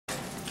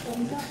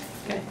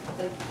Okay.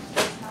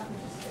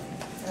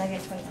 And I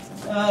get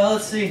 20%.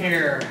 Let's see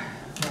here.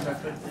 Where did I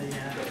put the?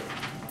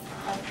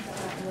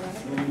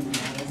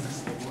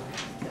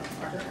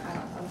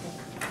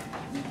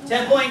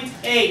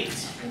 10.8.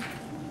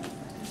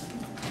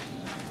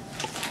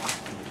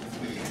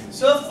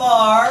 So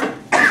far,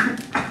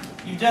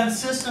 you've done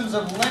systems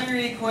of linear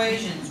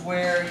equations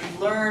where you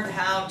learned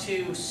how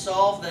to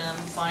solve them,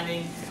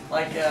 finding,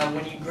 like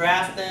when you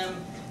graph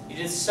them, you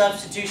did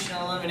substitution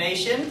and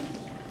elimination.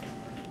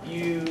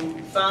 You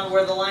found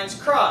where the lines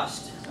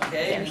crossed,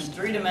 okay? And in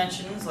 3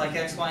 dimensions, like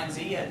x, y, and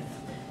z, you had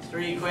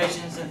 3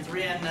 equations and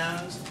 3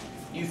 unknowns.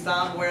 You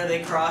found where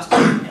they crossed in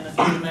a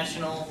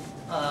 3-dimensional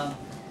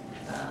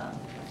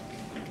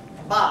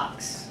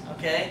box,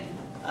 okay?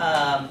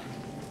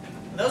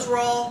 Those were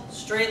all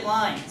straight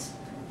lines.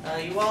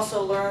 You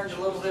also learned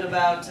a little bit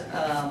about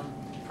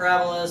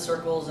parabolas,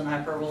 circles, and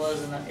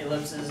hyperbolas, and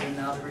ellipses in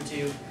Algebra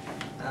 2.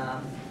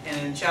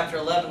 And in Chapter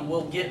 11,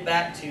 we'll get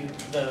back to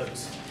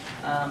those.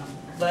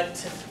 But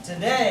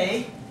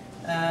today,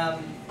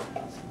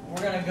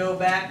 we're going to go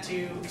back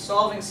to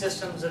solving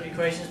systems of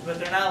equations, but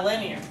they're not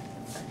linear.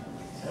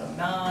 So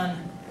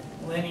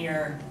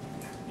non-linear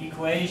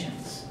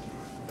equations.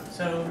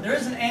 So there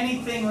isn't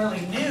anything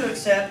really new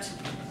except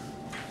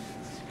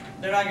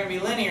they're not going to be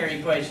linear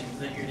equations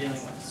that you're dealing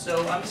with.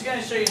 So I'm just going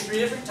to show you 3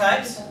 different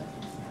types.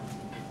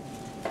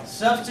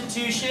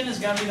 Substitution is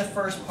going to be the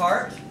first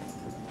part.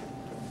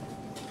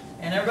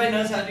 And everybody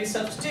knows how to do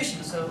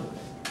substitution. So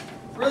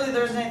really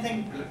there isn't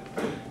anything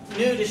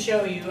new to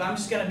show you. I'm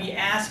just going to be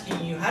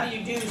asking you, how do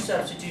you do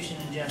substitution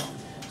in general?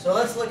 So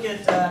let's look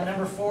at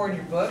number 4 in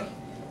your book.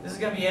 This is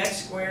going to be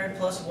x squared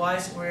plus y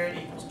squared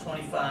equals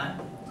 25.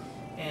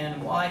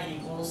 And y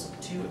equals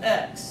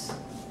 2x.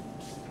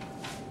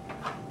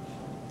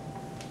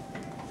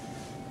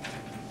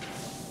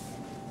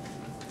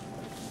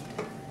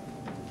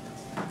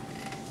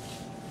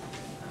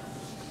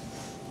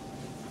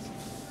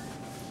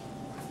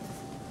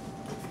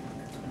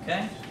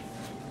 Okay?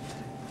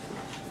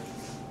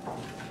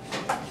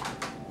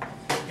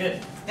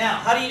 Good. Now,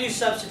 how do you do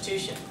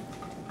substitution?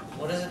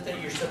 What is it that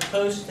you're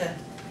supposed to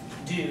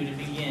do to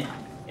begin?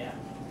 Yeah.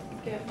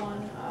 Get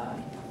one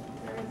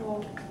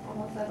variable on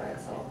one side by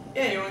itself.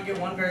 Yeah, you want to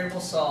get one variable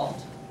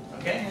solved.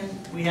 Okay,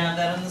 and we have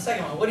that in the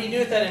second one. What do you do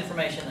with that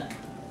information then?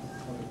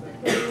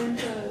 Put it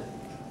into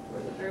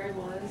where the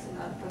variable is in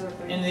that other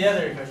equation. In the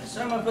other equation.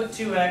 So I'm going to put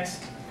 2x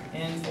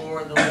in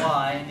for the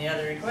y in the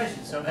other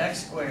equation. So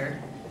x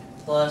squared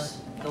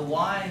plus the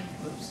y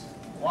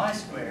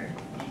squared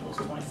equals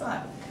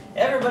 25.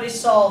 Everybody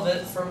solve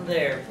it from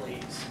there,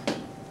 please.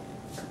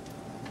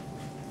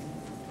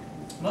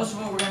 Most of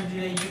what we're going to do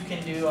today you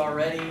can do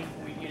already.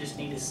 You just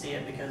need to see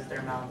it because they're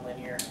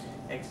nonlinear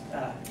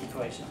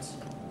equations.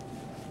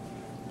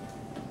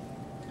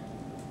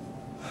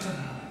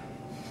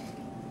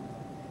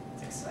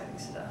 It's exciting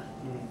stuff.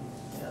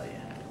 Hell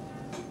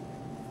yeah.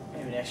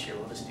 Maybe next year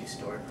we'll just do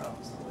story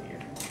problems the whole year.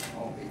 I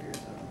won't be here,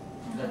 so.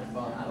 That'd be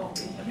fun. I won't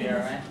be. That'd be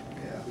alright?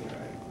 Yeah, I'll be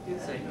alright.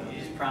 So you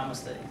just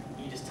promise that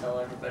you just tell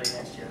everybody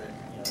next year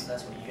that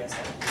that's what you guys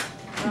have to do.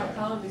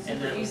 That'll be super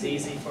And that was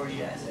easy. easy for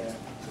you guys. Yeah.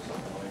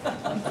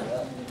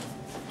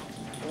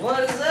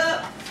 What is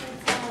up?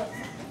 What's up?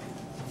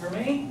 For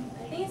me?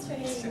 I think it's for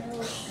hitting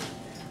notes.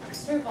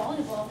 It's for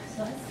volleyball,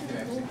 so that's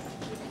pretty cool.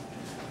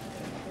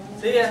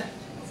 See ya.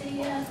 See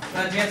ya.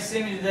 Glad you got to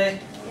see me today.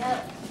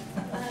 Yep.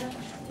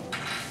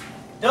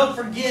 Don't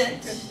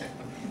forget,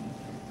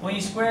 when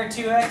you square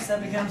 2x,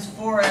 that becomes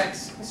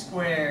 4x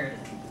squared.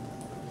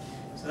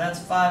 So that's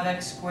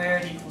 5x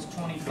squared equals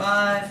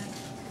 25.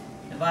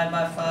 Divide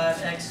by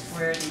 5, x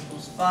squared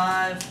equals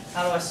 5.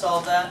 How do I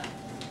solve that?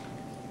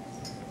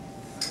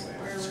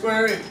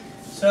 Square root.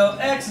 So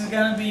x is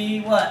going to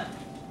be what?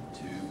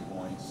 2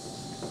 points.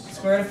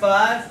 Square root of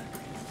 5.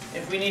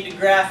 If we need to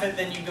graph it,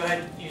 then you go ahead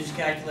and use a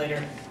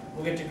calculator.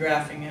 We'll get to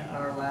graphing it,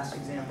 our last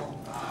example.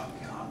 Oh,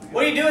 God.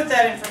 What do you do with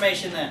that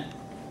information then?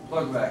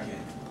 Plug back in.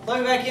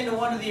 Plug back into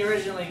one of the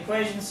original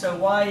equations, so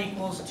y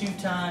equals 2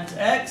 times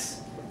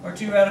x, or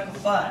 2 radical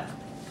 5.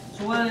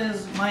 So what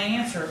is my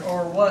answer,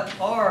 or what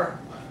are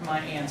my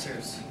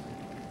answers?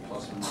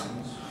 Plus or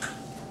minus.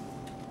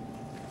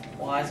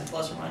 Y is it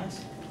plus or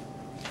minus?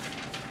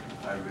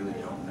 I really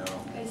don't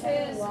know. It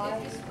says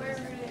if you square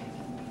root it, it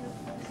can be a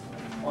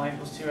plus or Y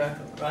equals 2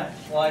 radical, right?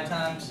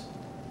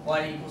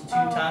 Y equals 2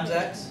 times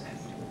x.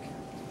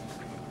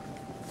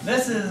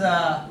 This is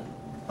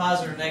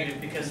positive or negative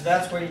because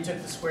that's where you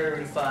took the square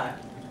root of 5.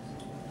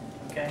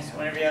 Okay, so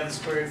whenever you have the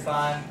square root of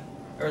 5,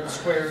 or the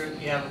square root,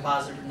 you have a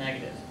positive or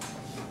negative.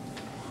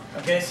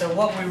 Okay, so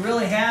what we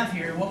really have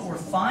here, what we're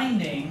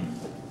finding,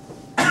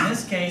 in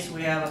this case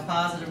we have a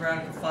positive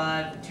radical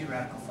 5, 2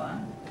 radical 5,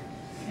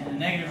 and a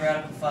negative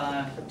radical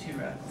 5, 2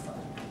 radical 5.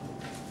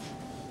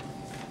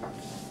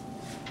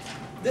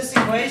 This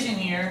equation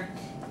here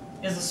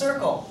is a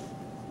circle.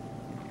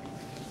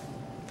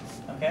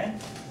 Okay?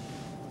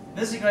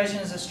 This equation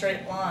is a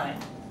straight line.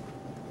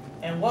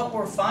 And what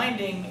we're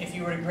finding, if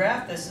you were to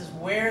graph this, is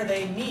where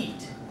they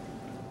meet.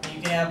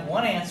 You can have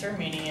one answer,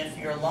 meaning if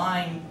your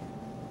line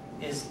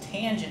is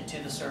tangent to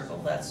the circle.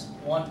 That's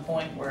one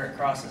point where it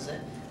crosses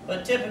it.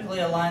 But typically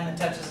a line that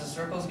touches the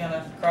circle is going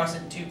to cross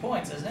it 2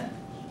 points, isn't it?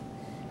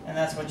 And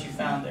that's what you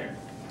found there.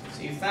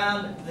 So you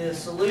found the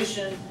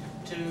solution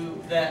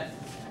to that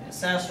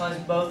satisfies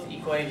both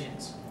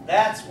equations.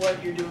 That's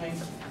what you're doing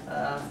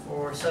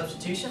for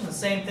substitution. The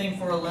same thing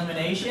for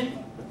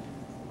elimination.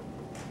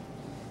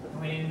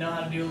 We need to know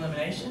how to do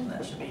elimination.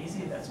 That should be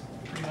easy. That's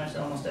pretty much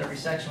almost every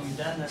section we've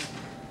done this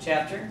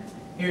chapter.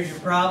 Here's your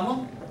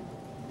problem.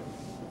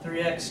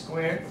 3x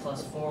squared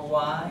plus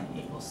 4y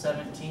equals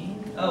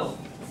 17. Oh,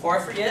 before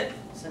I forget,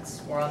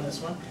 since we're on this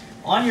one,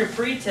 on your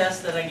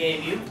pre-test that I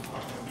gave you,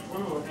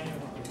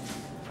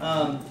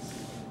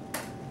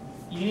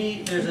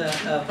 there's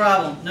a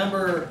problem.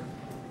 Number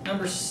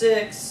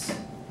 6,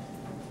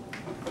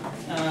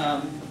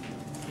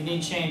 you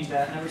need to change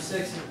that. Number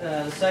 6,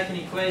 the second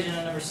equation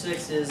on number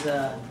 6 is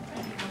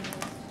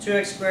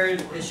 2x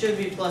squared. It should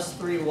be plus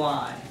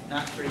 3y,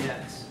 not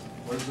 3x.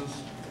 What is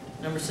this?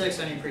 Number 6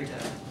 on your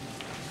pre-test.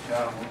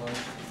 Got one of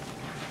those,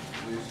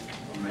 please.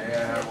 Or may I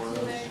have one of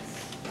those?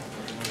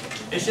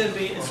 It should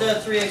be, instead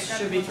of 3x, it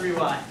should be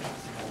 3y.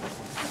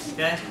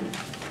 Okay?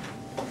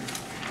 Can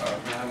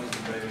I have one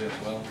for baby as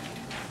well?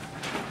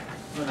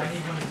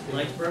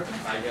 Legs broken?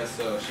 I guess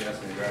so. She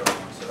asked me to grab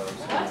one, so I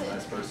was a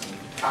nice person.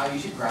 You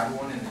should grab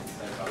one and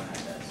that's on that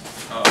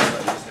desk. Oh, I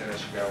thought you said I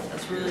should grab one.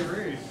 That's really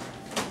rude.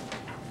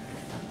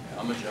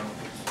 I'm a jump.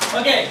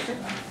 Okay,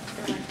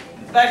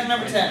 back to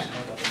number 10.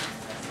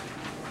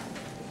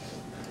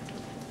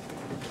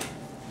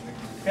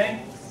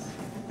 Okay?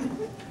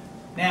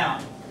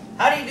 Now,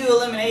 how do you do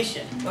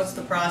elimination? What's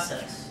the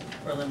process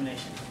for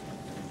elimination?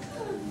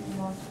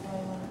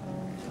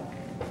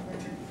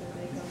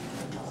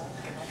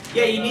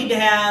 Yeah, you need to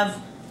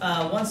have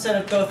one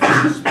set of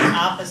coefficients be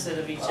opposite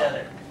of each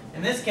other.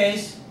 In this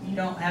case, you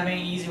don't have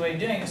any easy way of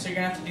doing it, so you're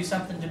going to have to do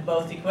something to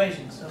both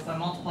equations. So if I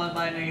multiply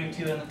by a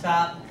 -2 in the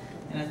top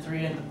and a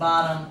 3 at the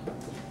bottom,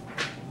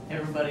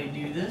 everybody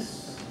do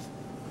this.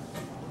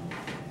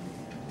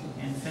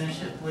 And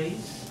finish it,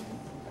 please.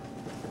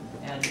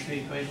 Add the two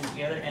equations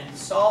together and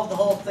solve the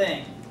whole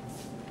thing.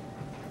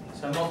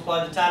 So I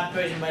multiply the top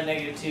equation by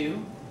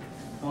 -2,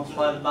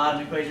 multiply the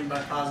bottom equation by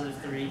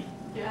 +3.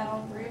 You add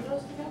all three of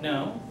those together?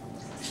 No.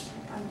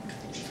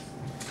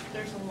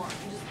 There's a lot.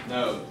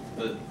 No,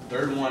 the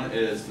third one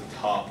is the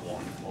top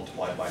one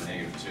multiplied by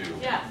 -2.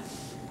 Yeah.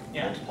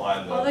 Yeah.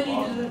 Multiply the Oh, then you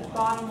bottom do the one.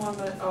 bottom one,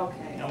 but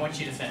okay. I want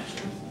you to finish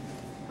it.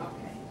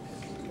 Okay.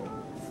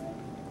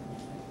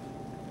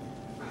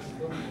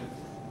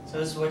 So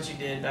this is what you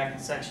did back in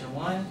section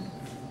 1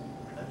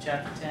 of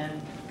chapter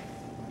 10,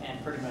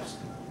 and pretty much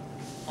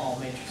all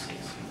matrices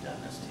you've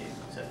done this too,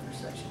 except for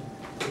section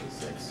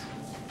 6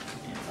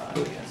 and 5,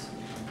 I guess.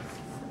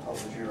 How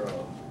was your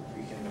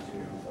weekend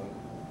material though?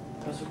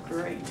 Those were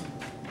great.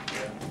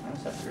 Yeah, I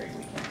always have great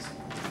weekends.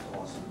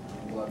 awesome.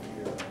 I'm glad to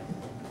hear that.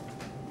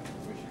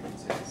 Wish you could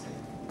say the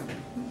same.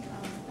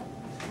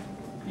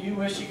 You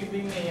wish you could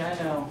be me, I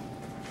know.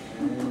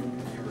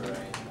 You're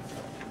right.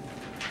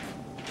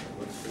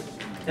 What's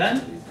 15? Done?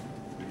 Are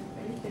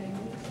you kidding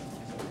me?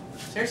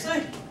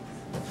 Seriously?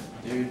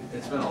 Dude,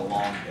 it's been a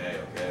long day,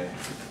 okay?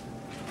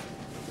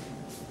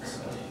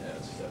 So, yeah,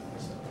 it's definitely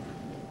so.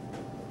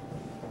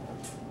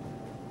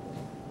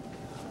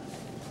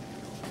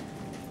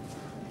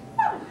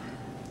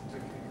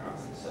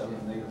 7,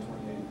 -28.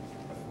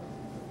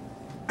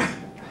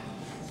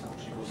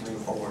 Equals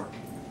 -4.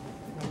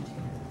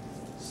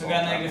 So we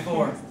got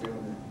 -4.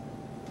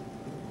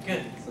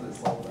 Good. So it's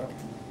solved up.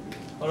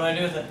 What do I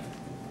do with it?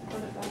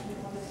 Put it back in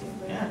one of the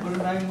equations. Yeah, put it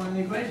back in one of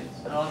the equations.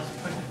 So I'll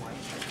just put it.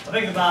 I'll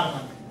pick the bottom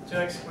one.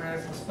 2x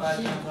squared plus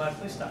 5 times y.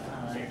 Please stop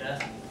pounding on your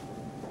desk.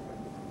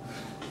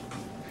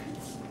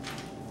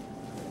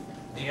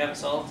 Do you have it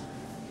solved?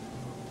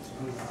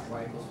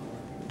 Y equals 4.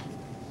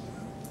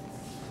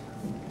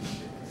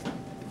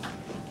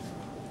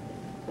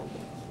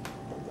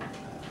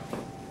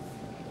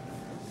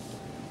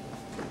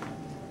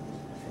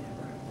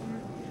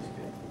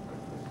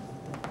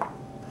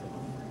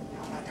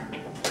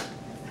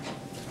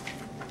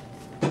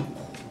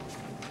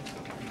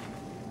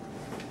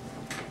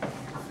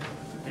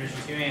 There's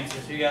your 2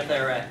 answers. Who got that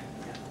right?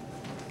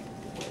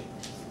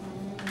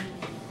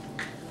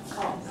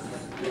 Oh,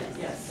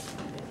 Yes.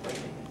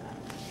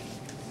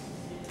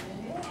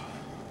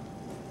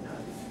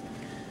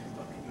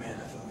 Man,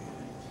 I felt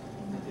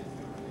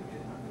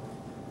good.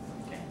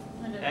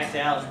 Okay. Back to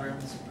algebra.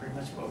 That's pretty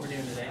much what we're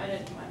doing I today.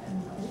 didn't do my head.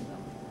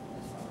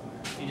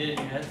 You did it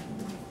in your head?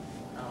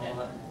 Oh,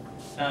 well,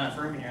 not enough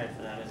room in your head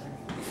for that, is there?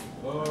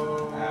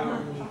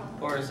 Oh.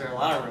 Or is there a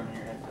lot of room in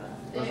your head for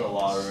that? There's a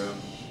lot of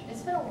room.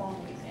 It's been a long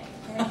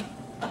weekend.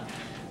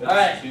 It's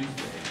Alright.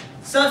 Tuesday.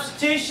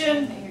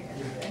 Substitution,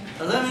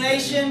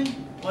 elimination.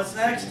 What's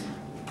next?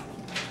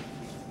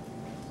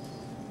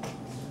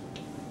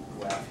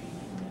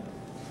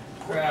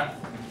 Graph.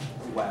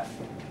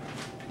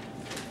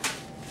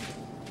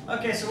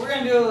 Okay, so we're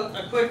going to do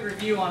a quick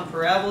review on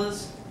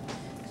parabolas.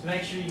 So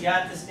make sure you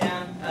got this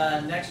down.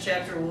 Next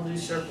chapter we'll do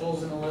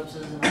circles and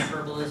ellipses and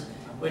hyperbolas,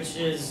 which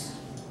is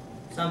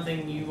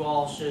something you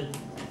all should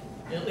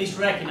at least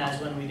recognize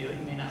when we do it.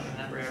 You may not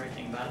remember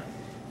everything about it.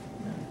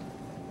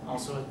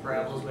 Also with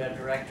parabolas, we have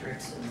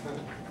directrix and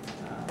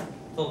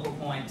focal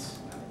points,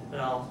 but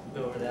I'll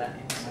go over that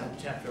in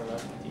chapter 11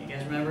 with you. You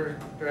guys remember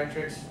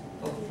directrix,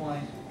 focal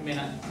point? You may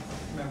not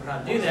remember how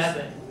to do that,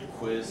 but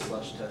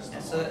Quiz/test. yeah,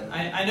 so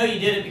I know you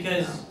did it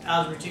because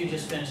Algebra 2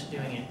 just finished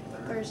doing it.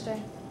 Thursday.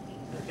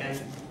 Okay,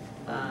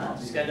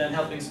 just got done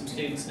helping some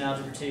students in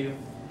Algebra 2.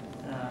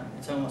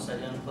 It's almost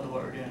identical to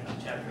what we're doing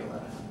in chapter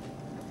 11,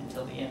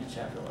 until the end of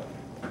chapter 11.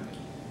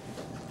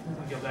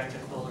 Then we go back to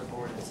polar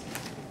coordinates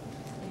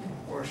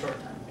for a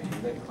short time. Can you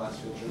make a class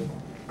field trip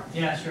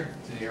Yeah, sure.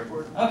 to the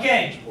airport?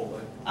 Okay, Chipotle.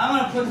 I'm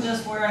going to put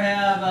this where I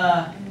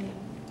have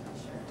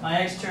my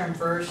x term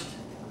first.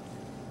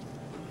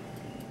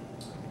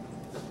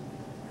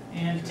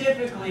 And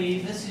typically,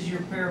 this is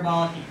your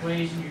parabolic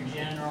equation, your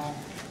general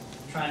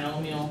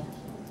trinomial,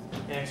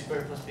 x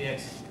squared plus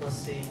bx plus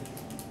c.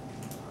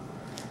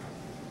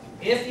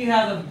 If you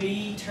have a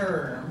b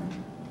term,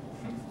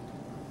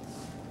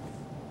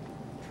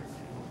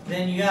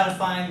 then you got to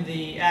find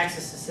the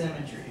axis of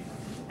symmetry.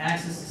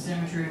 Axis of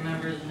symmetry,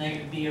 remember, is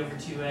negative b over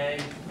 2a.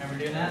 Remember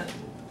doing that?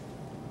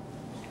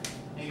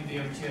 Negative b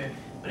over 2a.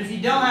 But if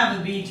you don't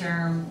have a b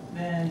term,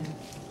 then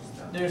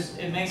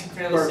it makes it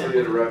fairly Pardon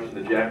simple. the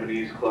interruption. The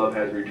Japanese club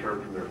has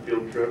returned from their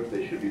field trip.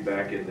 They should be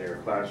back in their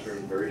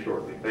classroom very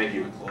shortly. Thank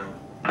you.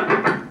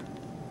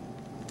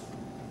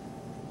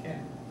 Okay.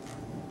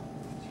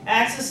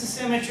 Axis of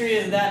symmetry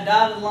is that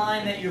dotted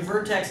line that your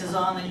vertex is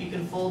on that you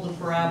can fold the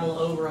parabola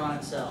over on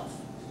itself.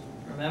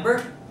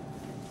 Remember?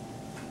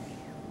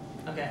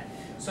 Okay.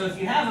 So if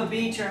you have a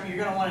b term, you're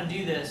going to want to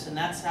do this, and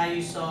that's how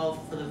you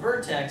solve for the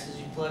vertex, is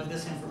you plug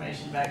this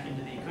information back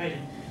into the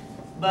equation.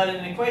 But in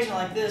an equation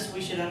like this, we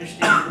should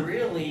understand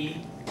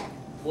really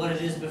what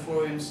it is before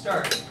we even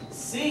start.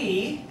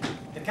 C,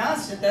 the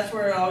constant, that's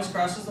where it always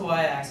crosses the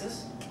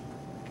y-axis.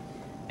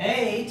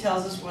 A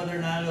tells us whether or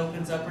not it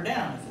opens up or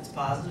down. If it's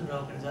positive, it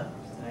opens up.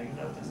 If it's negative,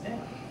 it opens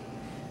down.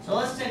 So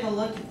let's take a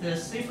look at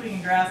this, see if we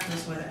can graph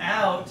this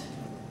without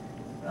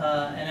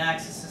an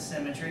axis of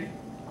symmetry.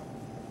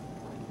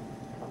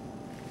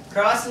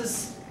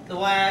 Crosses the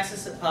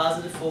y-axis at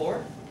positive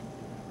 4.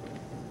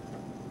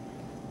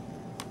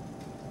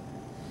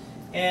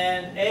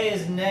 And A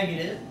is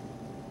negative,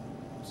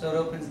 so it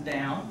opens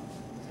down.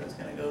 So it's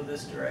going to go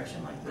this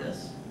direction like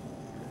this.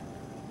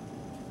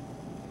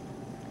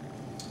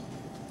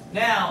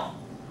 Now,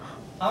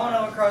 I want to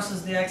know what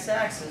crosses the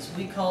x-axis.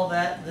 We call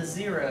that the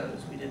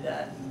zeros. We did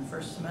that in the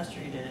first semester.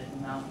 You did it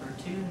in Algebra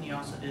 2, and you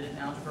also did it in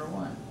Algebra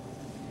 1.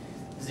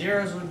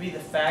 Zeros would be the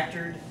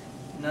factored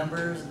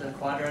numbers, the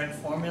quadratic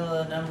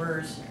formula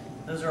numbers.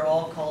 Those are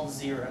all called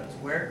zeros,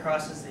 where it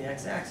crosses the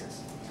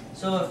x-axis.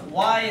 So if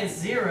y is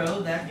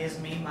 0, that gives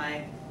me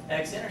my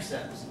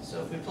x-intercepts.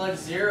 So if we plug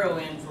 0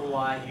 in for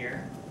y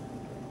here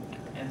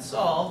and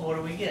solve, what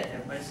do we get?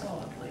 Everybody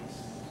solve it, please.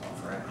 Solve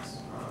for x.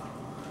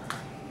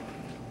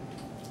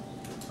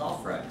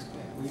 Solve for x.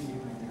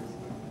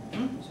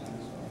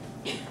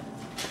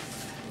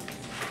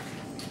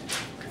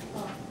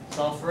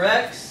 Solve for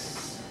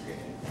x.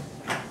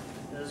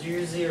 Those are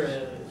your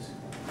zeros.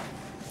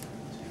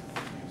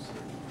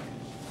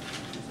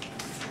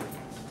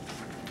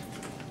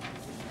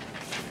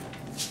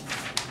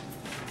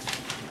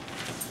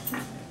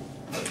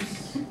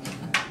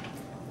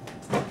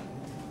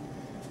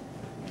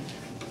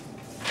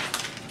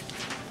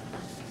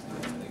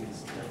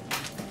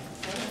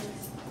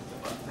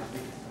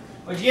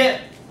 What'd you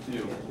get?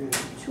 2.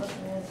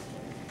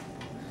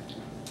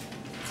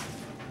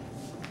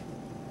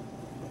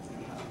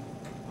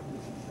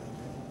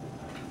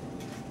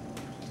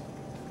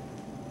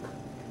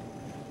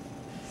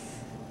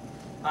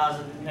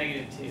 Positive,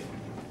 negative 2.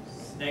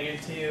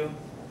 Negative 2,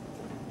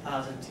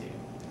 positive 2.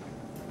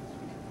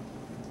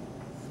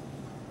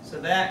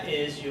 So that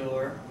is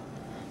your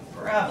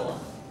parabola.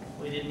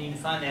 We didn't need to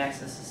find the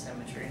axis of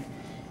symmetry.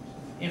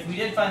 If we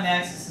did find the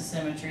axis of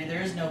symmetry,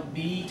 there is no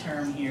b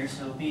term here,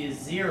 so b is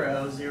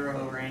 0. 0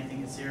 over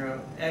anything is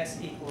 0. X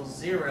equals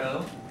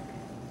 0.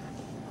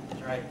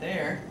 It's right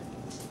there.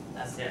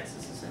 That's the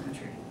axis of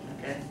symmetry.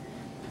 Okay?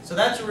 So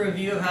that's a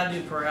review of how to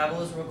do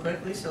parabolas real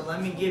quickly. So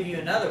let me give you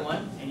another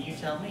one, and you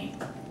tell me.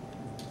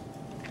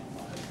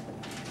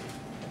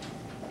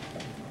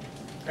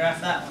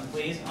 Graph that one,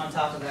 please, on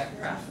top of that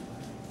graph.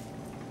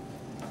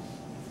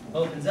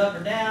 Opens up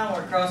or down,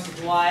 or crosses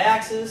the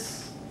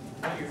y-axis,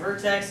 what your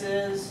vertex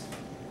is,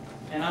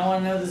 and I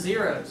want to know the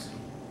zeros.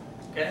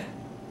 Okay?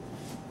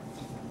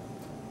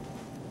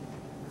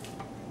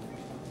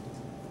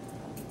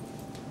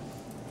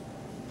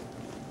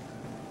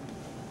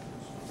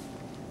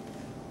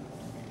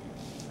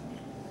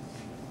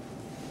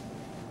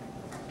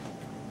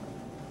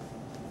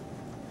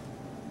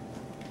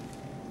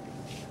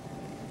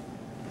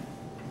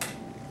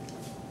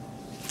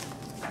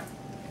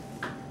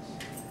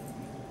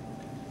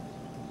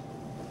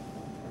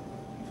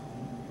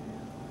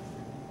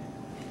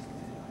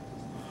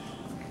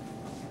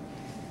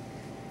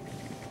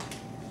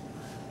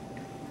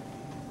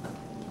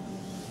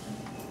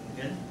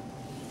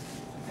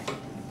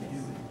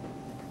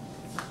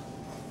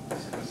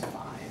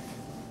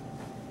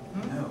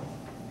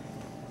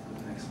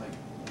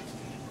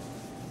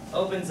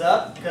 opens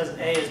up because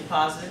A is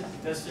positive,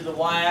 goes through the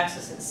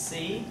y-axis at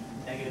C,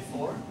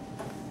 -4.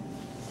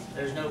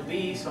 There's no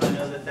B, so I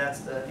know that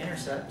that's the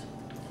intercept.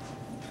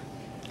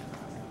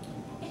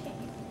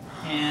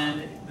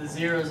 And the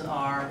zeros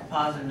are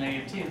positive,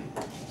 -2.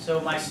 So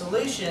my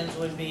solutions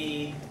would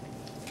be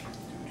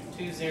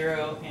 2,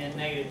 0, and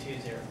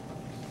 -2, 0.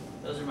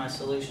 Those are my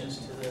solutions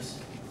to this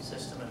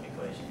system of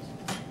equations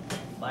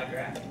by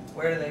graphing.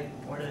 Where do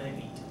they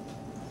meet?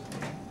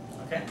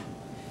 Okay?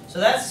 So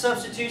that's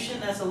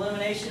substitution, that's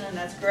elimination, and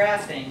that's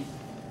graphing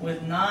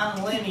with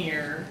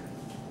nonlinear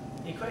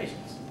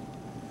equations.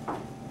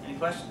 Any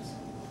questions?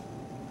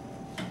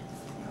 How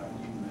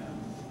do you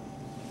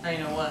math? How you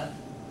know what?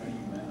 How do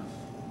you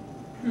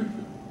math?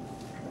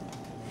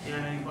 Do you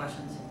have any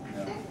questions?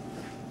 No.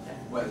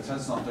 What, the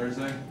test is on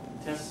Thursday?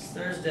 Test is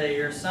Thursday.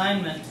 Your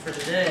assignment for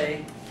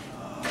today,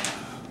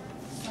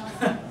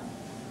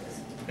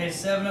 page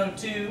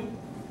 702,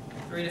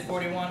 3 to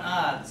 41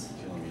 odds.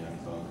 Killing me,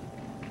 I'm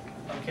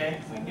Okay,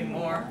 if we can get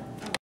more.